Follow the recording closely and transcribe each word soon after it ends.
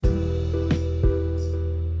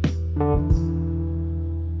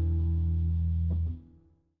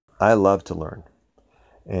I love to learn.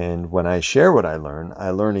 And when I share what I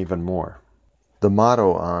learn even more. The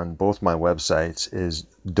motto on both my websites is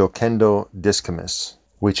Docendo Discimus,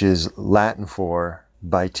 which is Latin for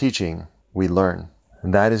by teaching we learn.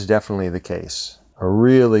 And that is definitely the case. A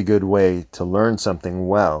really good way to learn something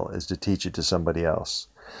well is to teach it to somebody else.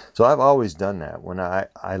 So I've always done that. When I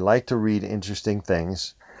like to read interesting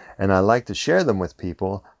things and I like to share them with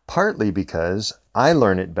people, partly because I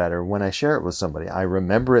learn it better when I share it with somebody. I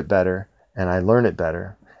remember it better and I learn it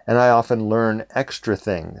better. And I often learn extra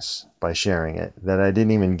things by sharing it that I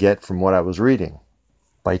didn't even get from what I was reading.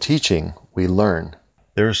 By teaching, we learn.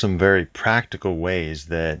 There are some very practical ways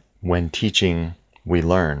that when teaching, we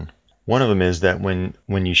learn. One of them is that when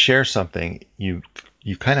you share something, you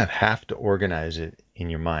kind of have to organize it in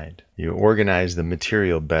your mind. You organize the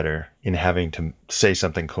material better in having to say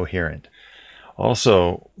something coherent.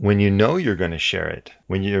 Also, when you know you're going to share it,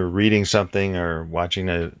 when you're reading something or watching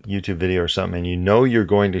a YouTube video or something, and you know you're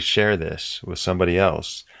going to share this with somebody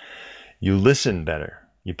else, you listen better.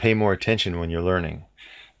 You pay more attention when you're learning.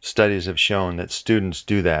 Studies have shown that students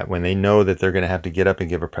do that when they know that they're going to have to get up and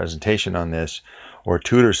give a presentation on this or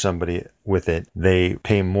tutor somebody with it. They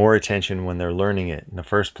pay more attention when they're learning it in the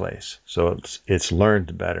first place. So it's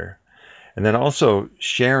learned better. And then also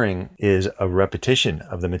sharing is a repetition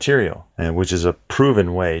of the material, which is a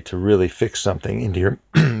proven way to really fix something into your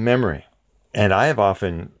memory. And I have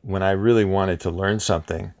often, when I really wanted to learn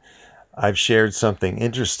something, I've shared something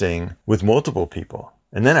interesting with multiple people,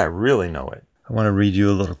 and then I really know it. I want to read you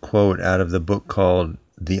a little quote out of the book called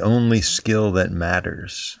The Only Skill That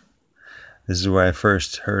Matters. This is where I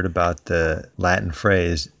first heard about the Latin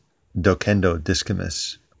phrase docendo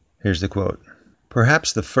discimus. Here's the quote.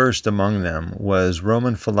 Perhaps the first among them was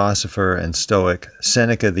Roman philosopher and Stoic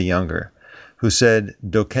Seneca the Younger, who said,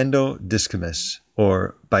 docendo discimus,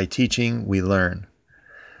 or by teaching we learn.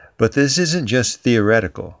 But this isn't just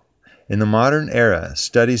theoretical. In the modern era,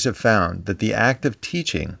 studies have found that the act of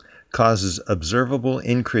teaching causes observable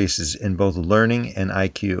increases in both learning and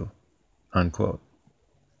IQ, unquote.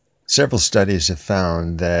 Several studies have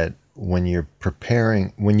found that when you're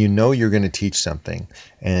preparing, when you know you're going to teach something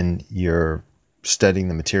and you're studying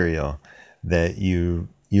the material, that you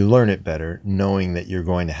learn it better knowing that you're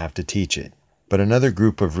going to have to teach it. But another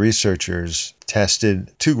group of researchers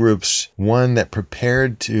tested two groups, one that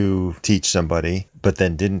prepared to teach somebody but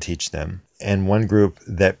then didn't teach them, and one group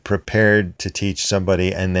that prepared to teach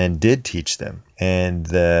somebody and then did teach them. And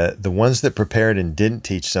the ones that prepared and didn't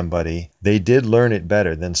teach somebody, they did learn it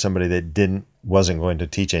better than somebody that wasn't going to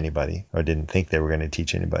teach anybody or didn't think they were going to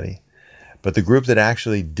teach anybody. But the group that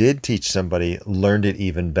actually did teach somebody learned it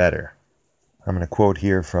even better. I'm going to quote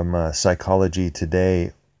here from a Psychology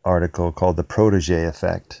Today article called The Protege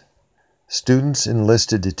Effect. Students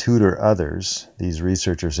enlisted to tutor others, these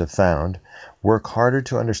researchers have found, work harder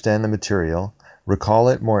to understand the material, recall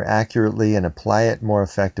it more accurately, and apply it more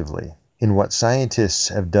effectively. In what scientists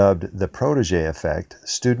have dubbed the protege effect,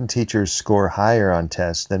 student teachers score higher on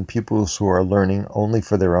tests than pupils who are learning only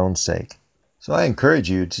for their own sake. So I encourage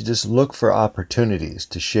you to just look for opportunities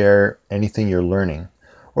to share anything you're learning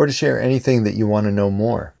or to share anything that you want to know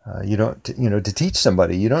more. To teach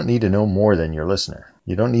somebody, you don't need to know more than your listener.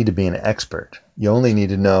 You don't need to be an expert. You only need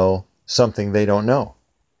to know something they don't know.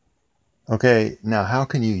 Okay, now how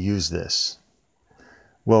can you use this?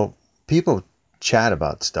 Well, people chat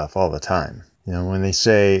about stuff all the time. When they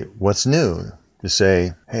say, what's new? To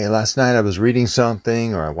say, hey, last night I was reading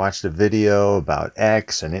something or I watched a video about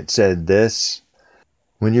X and it said this.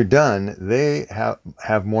 When you're done, they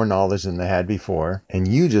have more knowledge than they had before, and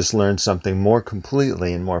you just learned something more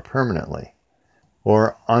completely and more permanently.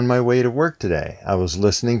 Or on my way to work today, I was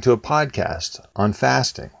listening to a podcast on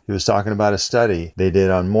fasting. He was talking about a study they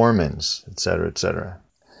did on Mormons, etc., etc.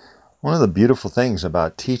 One of the beautiful things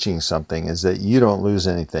about teaching something is that you don't lose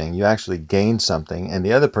anything. You actually gain something, and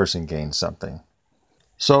the other person gains something.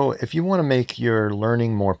 So if you want to make your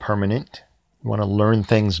learning more permanent, you want to learn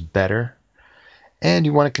things better, and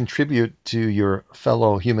you want to contribute to your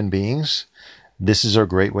fellow human beings, this is a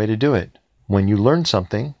great way to do it. When you learn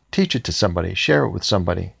something, teach it to somebody, share it with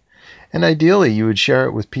somebody. And ideally, you would share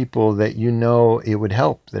it with people that you know it would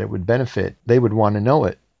help, that it would benefit. They would want to know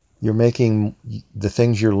it. You're making the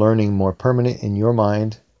things you're learning more permanent in your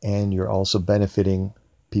mind, and you're also benefiting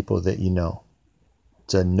people that you know.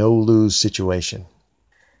 It's a no-lose situation.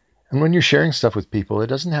 And when you're sharing stuff with people, it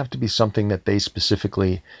doesn't have to be something that they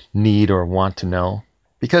specifically need or want to know.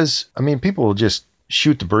 Because, people will just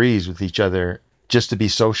shoot the breeze with each other just to be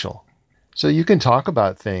social. So you can talk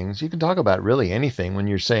about things. You can talk about really anything when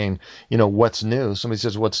you're saying, what's new. Somebody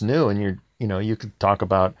says, what's new? And you could talk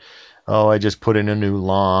about oh, I just put in a new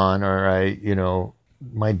lawn, or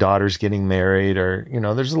my daughter's getting married, or,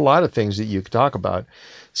 there's a lot of things that you could talk about,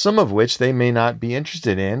 some of which they may not be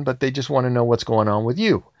interested in, but they just want to know what's going on with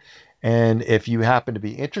you. And if you happen to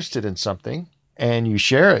be interested in something and you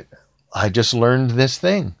share it, I just learned this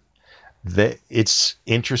thing, that it's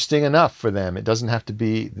interesting enough for them. It doesn't have to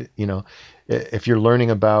be, if you're learning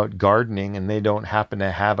about gardening and they don't happen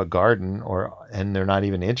to have a garden, and they're not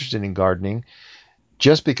even interested in gardening,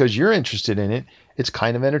 just because you're interested in it, it's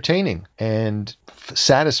kind of entertaining and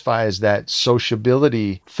satisfies that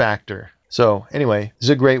sociability factor. So anyway, this is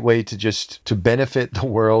a great way to benefit the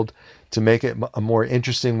world, to make it a more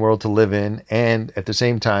interesting world to live in, and at the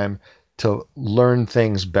same time to learn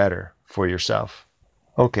things better for yourself.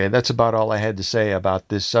 Okay, that's about all I had to say about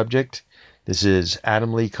this subject. This is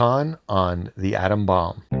Adam Lee Kahn on The Atom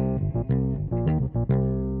Bomb.